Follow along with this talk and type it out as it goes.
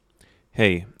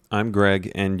Hey, I'm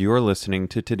Greg, and you're listening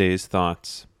to today's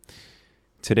thoughts.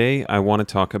 Today, I want to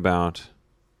talk about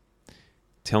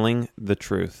telling the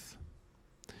truth.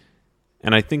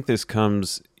 And I think this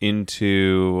comes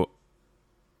into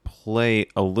play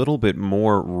a little bit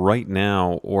more right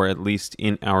now, or at least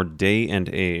in our day and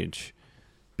age,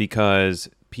 because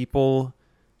people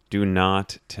do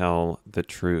not tell the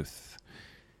truth.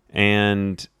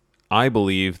 And I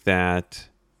believe that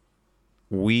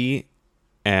we,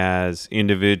 as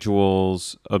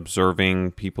individuals observing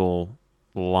people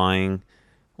lying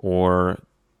or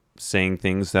saying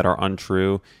things that are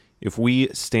untrue, if we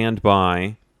stand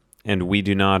by and we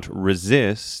do not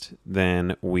resist,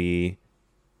 then we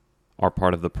are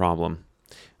part of the problem.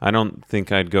 I don't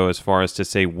think I'd go as far as to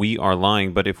say we are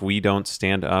lying, but if we don't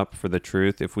stand up for the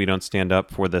truth, if we don't stand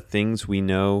up for the things we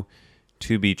know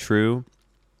to be true,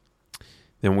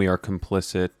 then we are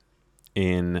complicit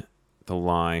in the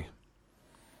lie.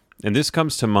 And this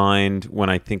comes to mind when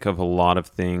I think of a lot of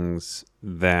things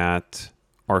that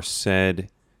are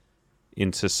said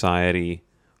in society,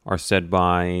 are said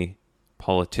by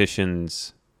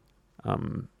politicians,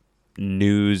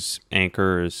 news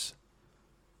anchors,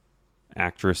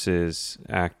 actresses,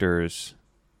 actors,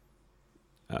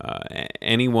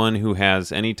 anyone who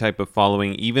has any type of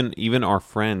following, even our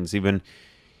friends, even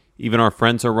our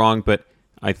friends are wrong, but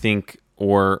I think,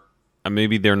 or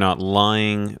maybe they're not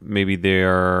lying, maybe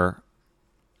they're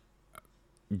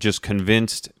just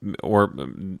convinced, or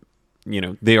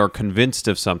they are convinced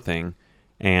of something,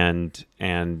 and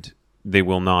they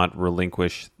will not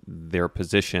relinquish their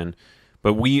position.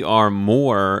 But we are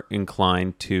more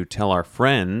inclined to tell our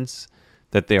friends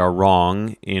that they are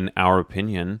wrong in our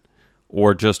opinion,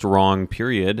 or just wrong,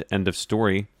 period, end of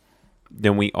story,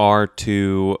 than we are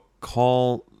to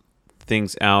call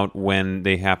things out when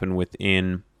they happen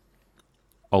within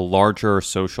a larger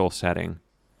social setting.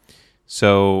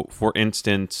 So, for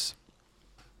instance,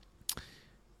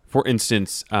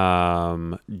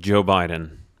 Joe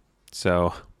Biden.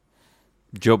 So,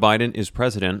 Joe Biden is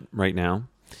president right now,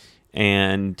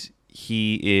 and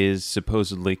he is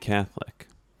supposedly Catholic.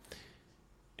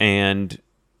 And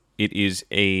it is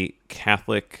a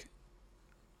Catholic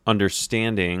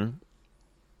understanding,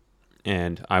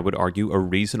 and I would argue a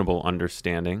reasonable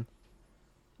understanding,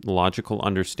 logical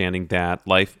understanding, that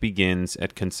life begins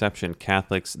at conception.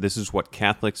 Catholics, this is what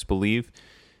Catholics believe.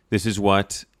 This is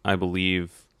what I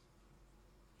believe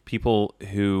people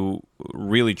who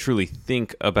really truly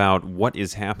think about what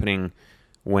is happening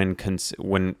when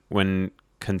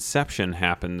conception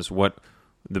happens, what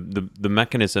the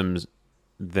mechanisms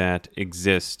that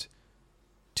exist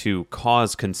to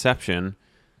cause conception,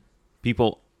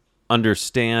 people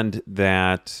understand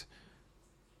that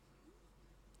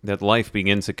life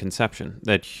begins at conception,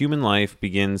 that human life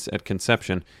begins at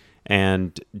conception.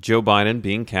 And Joe Biden,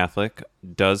 being Catholic,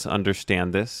 does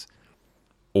understand this,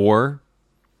 or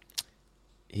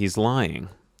he's lying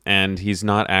and he's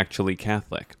not actually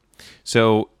Catholic.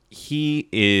 So he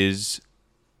is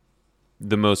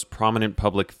the most prominent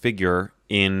public figure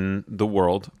in the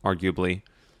world, arguably.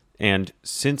 And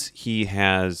since he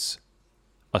has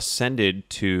ascended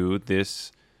to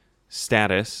this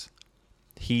status,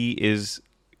 he is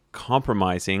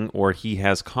compromising, or he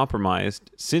has compromised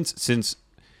since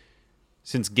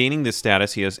gaining this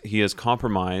status. He has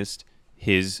compromised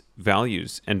his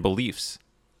values and beliefs,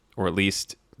 or at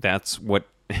least that's what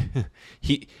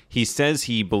he says.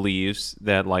 He believes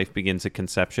that life begins at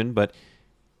conception, but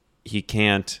he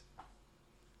can't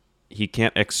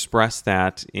express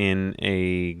that in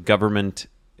a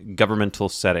governmental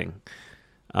setting.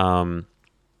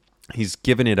 He's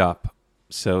given it up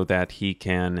so that he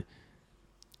can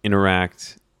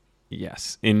interact,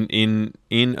 yes, in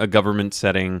a government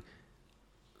setting.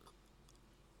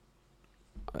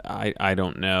 I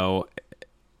don't know,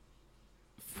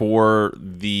 for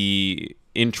the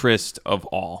interest of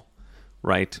all,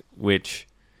 right? Which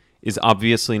is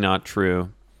obviously not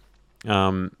true.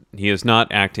 He is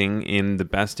not acting in the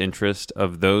best interest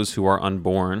of those who are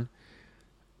unborn,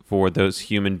 for those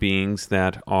human beings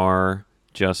that are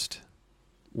just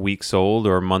weeks old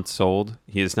or months old.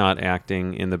 He is not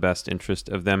acting in the best interest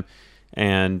of them.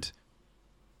 And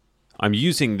I'm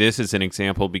using this as an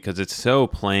example because it's so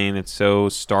plain, it's so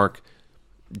stark.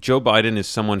 Joe Biden is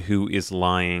someone who is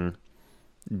lying.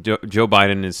 Joe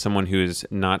Biden is someone who is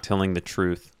not telling the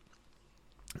truth.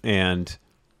 And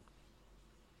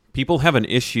people have an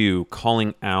issue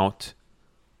calling out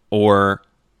or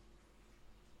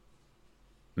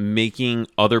making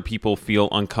other people feel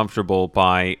uncomfortable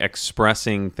by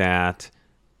expressing that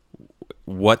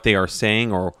what they are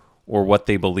saying or what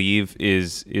they believe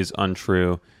is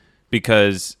untrue,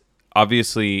 because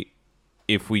obviously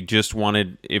if we just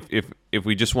wanted if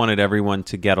we just wanted everyone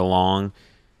to get along,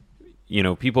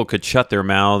 people could shut their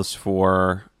mouths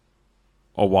for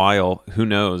a while. Who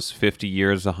knows? 50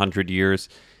 years, 100 years.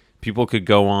 People could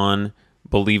go on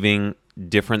believing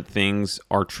different things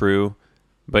are true,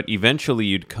 but eventually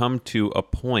you'd come to a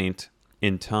point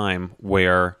in time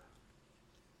where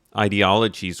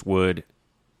ideologies would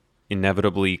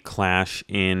inevitably clash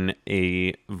in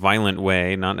a violent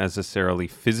way, not necessarily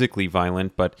physically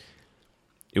violent, but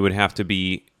it would have to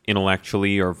be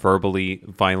intellectually or verbally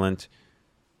violent.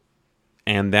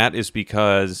 And that is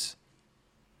because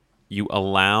you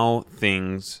allow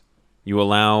things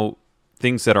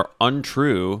that are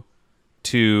untrue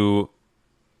to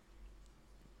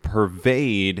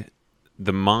pervade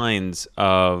the minds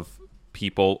of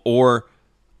people, or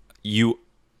you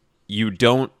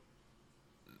don't,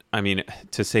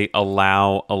 to say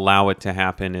allow it to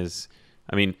happen is,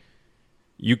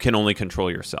 you can only control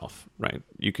yourself, right?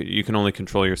 You can only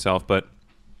control yourself, but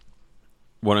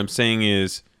what I'm saying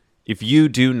is, if you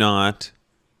do not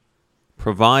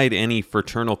provide any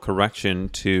fraternal correction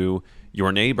to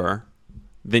your neighbor,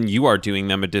 then you are doing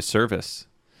them a disservice.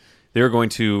 They're going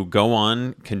to go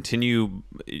on, continue,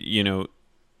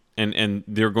 and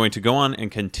they're going to go on and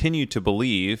continue to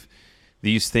believe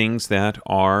these things that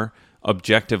are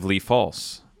objectively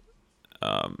false.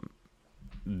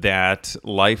 That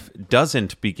life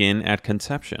doesn't begin at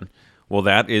conception. Well,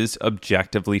 that is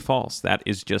objectively false. That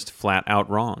is just flat out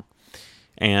wrong.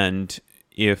 And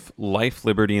if life,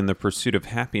 liberty, and the pursuit of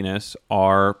happiness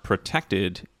are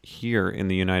protected here in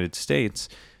the United States,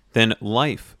 then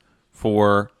life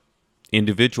for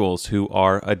individuals who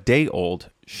are a day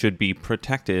old should be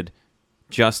protected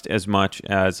just as much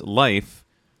as life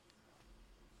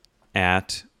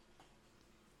at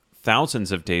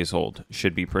thousands of days old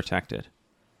should be protected.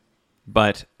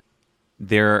 But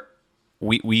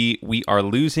we are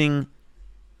losing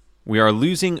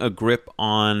a grip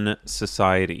on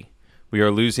society. We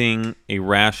are losing a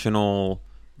rational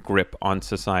grip on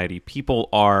society. People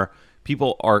are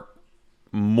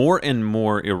more and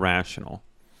more irrational.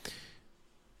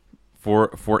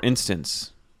 For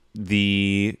instance,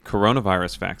 the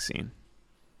coronavirus vaccine.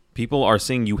 People are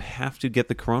saying you have to get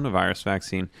the coronavirus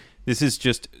vaccine. This is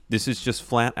just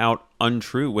flat out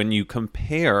untrue. When you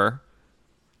compare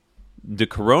the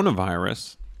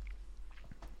coronavirus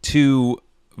to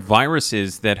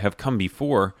viruses that have come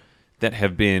before that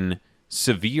have been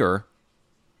severe,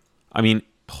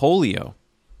 polio.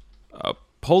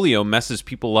 Polio messes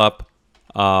people up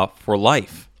for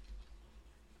life,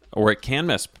 or it can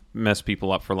mess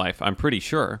people up for life. I'm pretty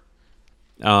sure.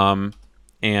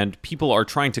 And people are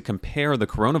trying to compare the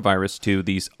coronavirus to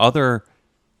these other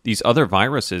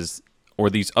viruses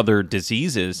or these other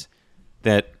diseases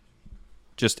that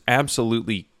just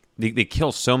absolutely they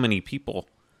kill so many people.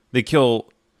 They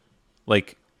kill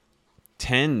like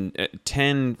 10,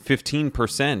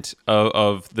 15%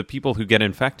 of the people who get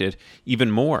infected, even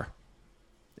more.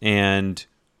 And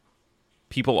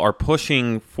people are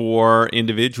pushing for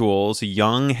individuals,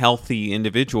 young, healthy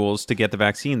individuals, to get the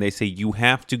vaccine. They say, you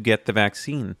have to get the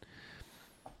vaccine.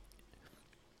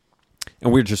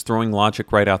 And we're just throwing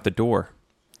logic right out the door.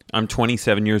 I'm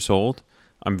 27 years old.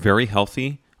 I'm very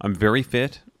healthy. I'm very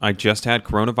fit. I just had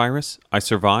coronavirus. I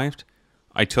survived.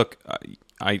 I took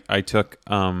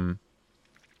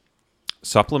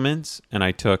supplements, and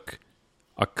I took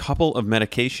a couple of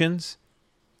medications,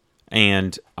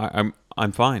 and I'm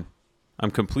fine.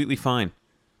 I'm completely fine.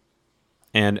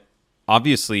 And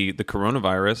obviously, the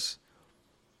coronavirus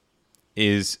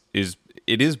is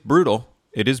brutal.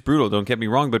 It is brutal. Don't get me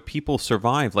wrong, but people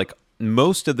survive. Like,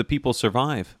 most of the people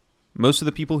survive. Most of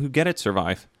the people who get it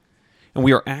survive. And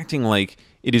we are acting like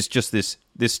it is just this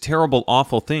terrible,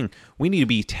 awful thing. We need to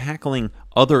be tackling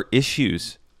other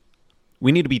issues.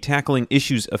 We need to be tackling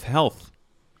issues of health.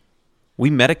 We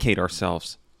medicate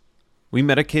ourselves. We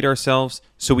medicate ourselves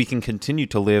so we can continue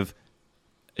to live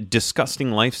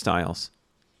disgusting lifestyles.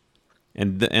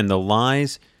 And the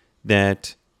lies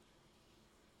that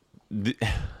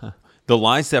the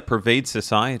lies that pervade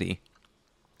society.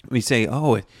 We say,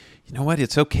 oh, you know what?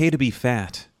 It's okay to be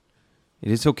fat.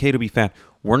 It is okay to be fat.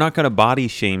 We're not going to body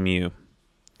shame you.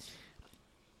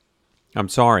 I'm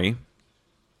sorry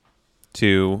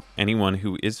to anyone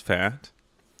who is fat.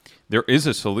 There is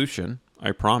a solution,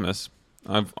 I promise.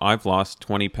 I've lost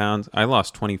 20 pounds. I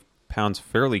lost 20 pounds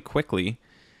fairly quickly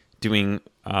going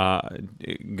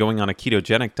on a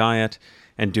ketogenic diet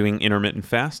and doing intermittent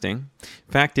fasting.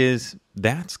 Fact is,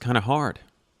 that's kind of hard.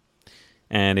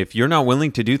 And if you're not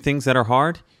willing to do things that are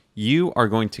hard, you are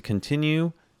going to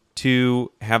continue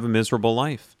to have a miserable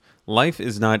life. life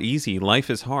is not easy. Life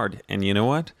is hard. And you know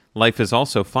what? Life is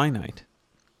also finite.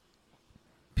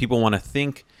 People want to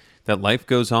think that life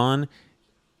goes on,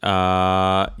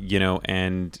 and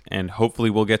hopefully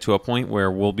we'll get to a point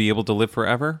where we'll be able to live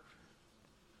forever.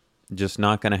 Just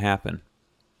not going to happen,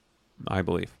 I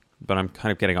believe. But I'm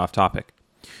kind of getting off topic.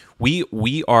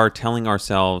 We are telling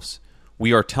ourselves,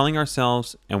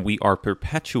 and we are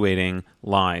perpetuating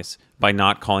lies by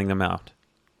not calling them out.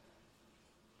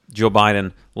 Joe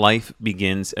Biden, life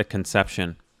begins at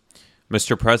conception.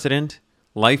 Mr. President,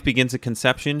 life begins at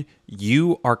conception.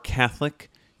 You are Catholic.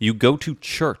 You go to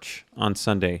church on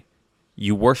Sunday.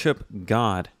 You worship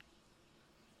God.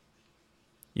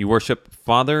 You worship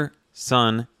Father,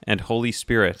 Son, and Holy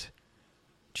Spirit.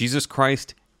 Jesus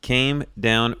Christ came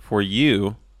down for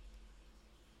you,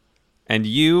 and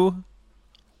you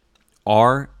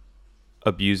are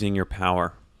abusing your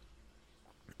power.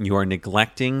 You are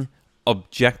neglecting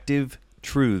objective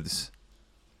truths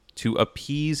to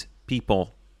appease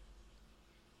people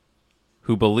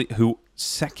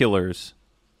seculars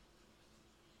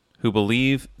who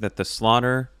believe that the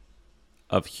slaughter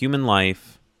of human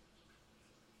life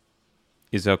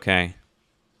is okay.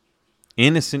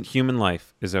 Innocent human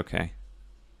life is okay.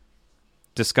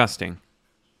 Disgusting.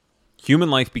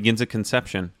 Human life begins at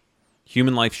conception.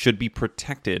 Human life should be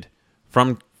protected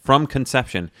from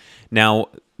conception. Now,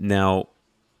 the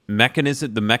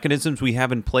mechanisms we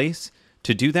have in place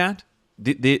to do that,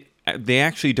 they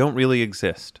actually don't really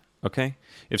exist. Okay,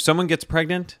 if someone gets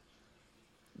pregnant,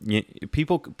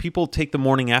 people take the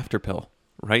morning after pill,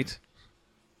 right?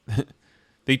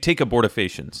 They take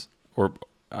abortifacients, or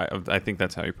I think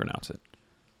that's how you pronounce it,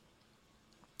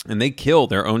 and they kill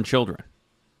their own children.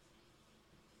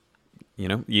 You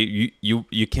know,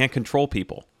 you can't control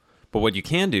people, but what you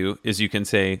can do is you can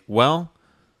say, well,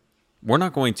 we're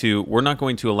not going to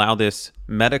allow this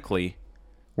medically.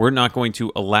 We're not going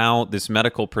to allow this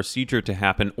medical procedure to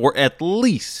happen, or at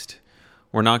least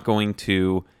we're not going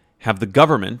to have the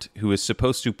government, who is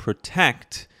supposed to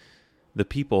protect the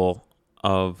people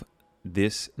of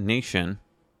this nation,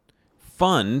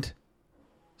 fund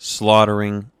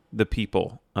slaughtering the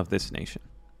people of this nation.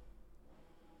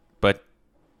 But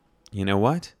you know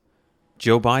what?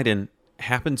 Joe Biden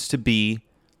happens to be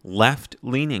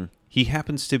left-leaning. He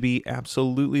happens to be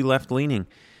absolutely left-leaning.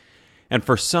 And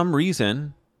for some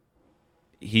reason,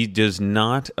 he does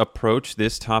not approach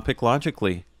this topic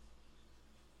logically.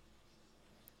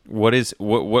 What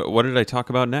did I talk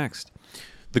about next?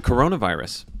 The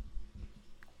coronavirus.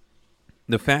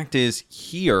 The fact is,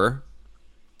 here,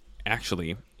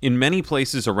 actually, in many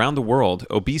places around the world,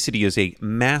 obesity is a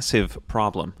massive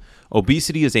problem.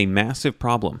 Obesity is a massive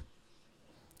problem.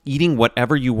 Eating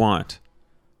whatever you want.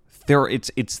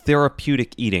 It's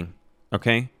therapeutic eating,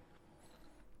 okay?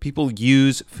 People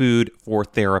use food for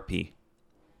therapy.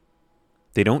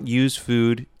 They don't use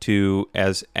food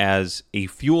as a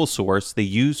fuel source. They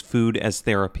use food as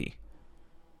therapy.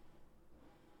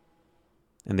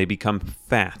 And they become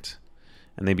fat.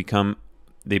 And they become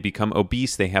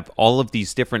obese. They have all of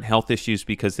these different health issues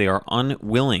because they are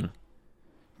unwilling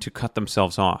to cut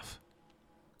themselves off.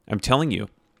 I'm telling you,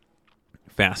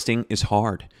 fasting is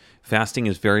hard. Fasting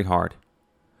is very hard.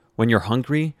 When you're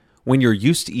hungry, when you're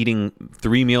used to eating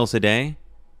 3 meals a day,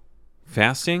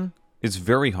 fasting is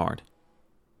very hard.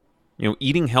 You know,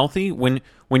 eating healthy, when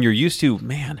you're used to,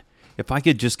 man, if I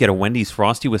could just get a Wendy's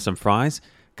Frosty with some fries,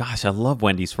 gosh, I love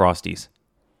Wendy's Frosties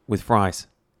with fries.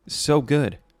 It's so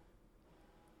good.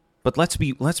 But let's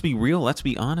be real, let's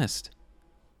be honest.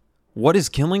 What is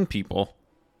killing people?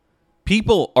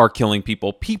 People are killing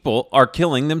people. People are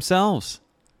killing themselves.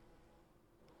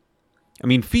 I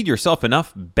mean, feed yourself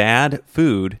enough bad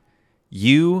food,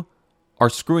 you are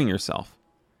screwing yourself.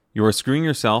 You are screwing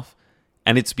yourself,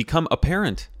 and it's become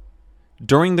apparent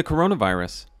during the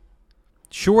coronavirus.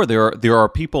 Sure, there are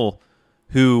people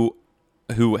who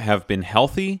have been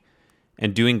healthy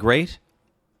and doing great,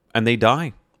 and they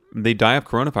die. They die of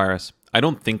coronavirus. I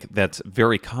don't think that's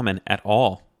very common at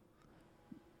all.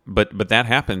 But that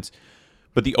happens.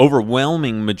 But the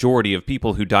overwhelming majority of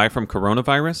people who die from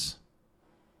coronavirus,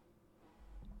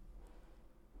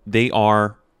 they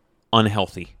are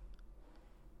unhealthy.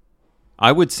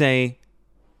 I would say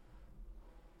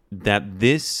that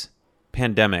this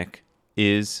pandemic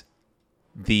is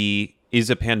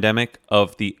a pandemic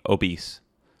of the obese,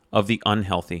 of the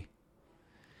unhealthy.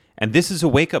 And this is a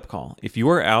wake-up call. If you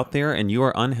are out there and you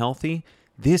are unhealthy,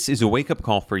 this is a wake-up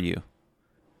call for you.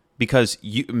 Because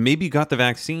you got the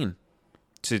vaccine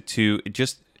to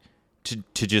just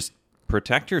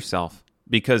protect yourself.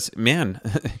 Because, man,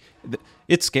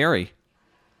 it's scary.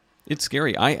 It's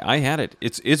scary. I had it.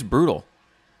 It's brutal.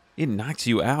 it knocks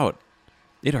you out.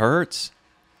 It hurts.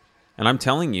 And I'm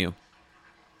telling you,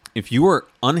 if you are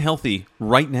unhealthy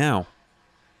right now,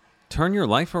 turn your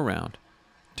life around.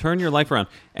 Turn your life around.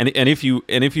 And if you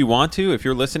want to, if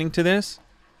you're listening to this,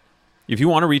 if you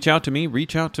want to reach out to me,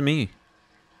 reach out to me.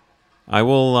 I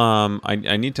will.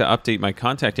 I need to update my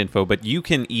contact info, but you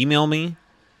can email me.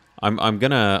 I'm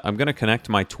gonna connect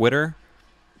my Twitter,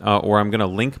 or I'm gonna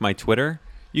link my Twitter.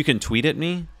 You can tweet at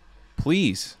me.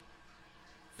 Please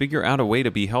figure out a way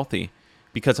to be healthy,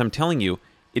 because I'm telling you,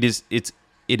 it is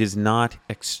not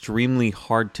extremely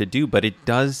hard to do, but it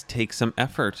does take some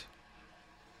effort.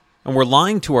 And we're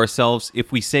lying to ourselves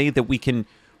if we say that we can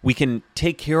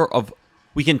take care of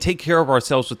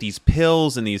ourselves with these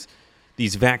pills and these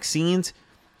vaccines.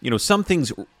 Some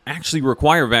things actually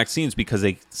require vaccines because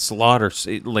they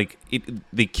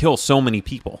they kill so many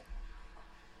people.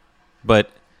 But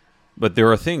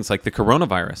there are things like the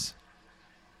coronavirus.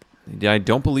 I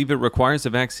don't believe it requires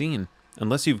a vaccine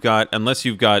unless you've got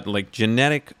like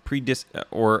genetic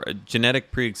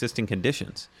pre-existing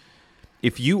conditions.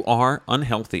 If you are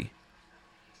unhealthy,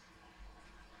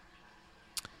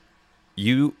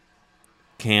 you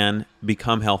can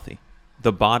become healthy.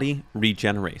 The body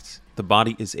regenerates. The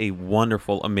body is a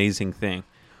wonderful, amazing thing.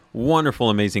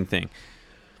 Wonderful, amazing thing.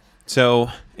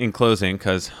 So, in closing,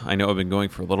 because I know I've been going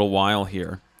for a little while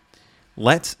here,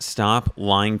 let's stop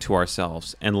lying to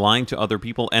ourselves and lying to other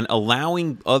people and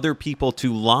allowing other people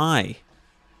to lie.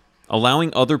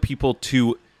 Allowing other people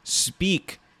to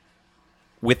speak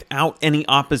without any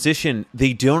opposition.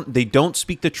 They don't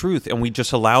speak the truth, and we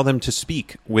just allow them to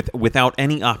speak without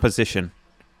any opposition.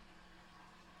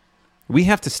 We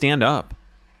have to stand up.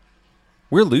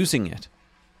 We're losing it.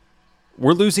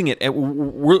 We're losing it.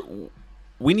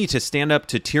 We need to stand up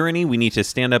to tyranny. We need to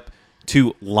stand up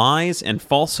to lies and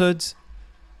falsehoods.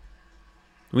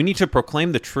 We need to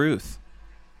proclaim the truth.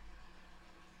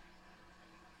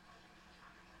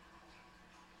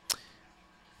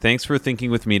 Thanks for thinking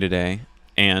with me today,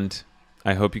 and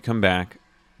I hope you come back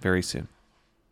very soon.